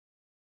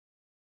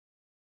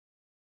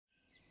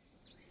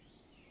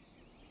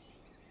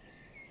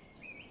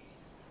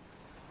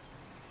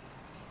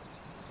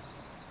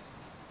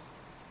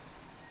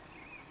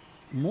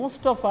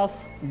Most of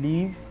us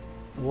live,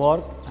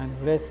 work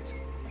and rest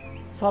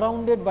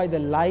surrounded by the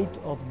light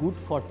of good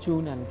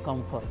fortune and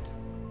comfort.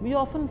 We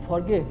often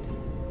forget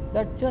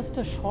that just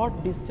a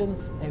short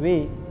distance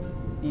away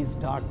is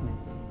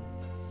darkness.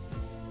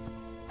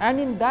 And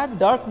in that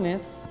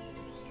darkness,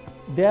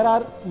 there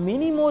are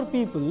many more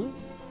people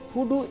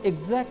who do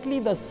exactly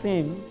the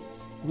same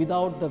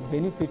without the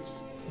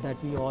benefits that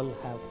we all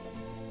have.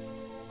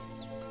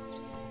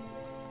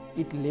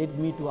 It led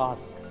me to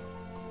ask,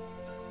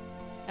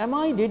 am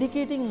I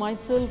dedicating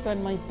myself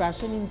and my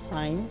passion in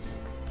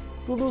science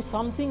to do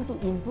something to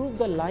improve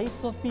the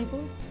lives of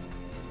people?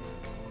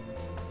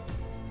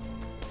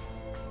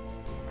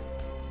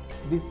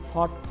 This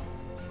thought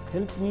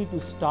helped me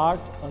to start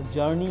a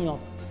journey of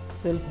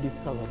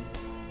self-discovery.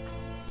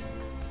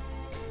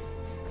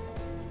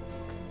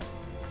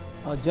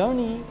 A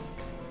journey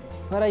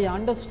where I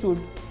understood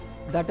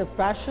that a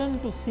passion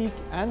to seek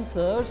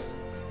answers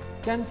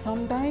can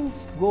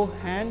sometimes go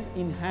hand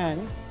in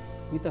hand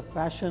with a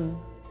passion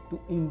to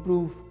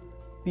improve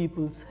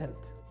people's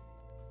health.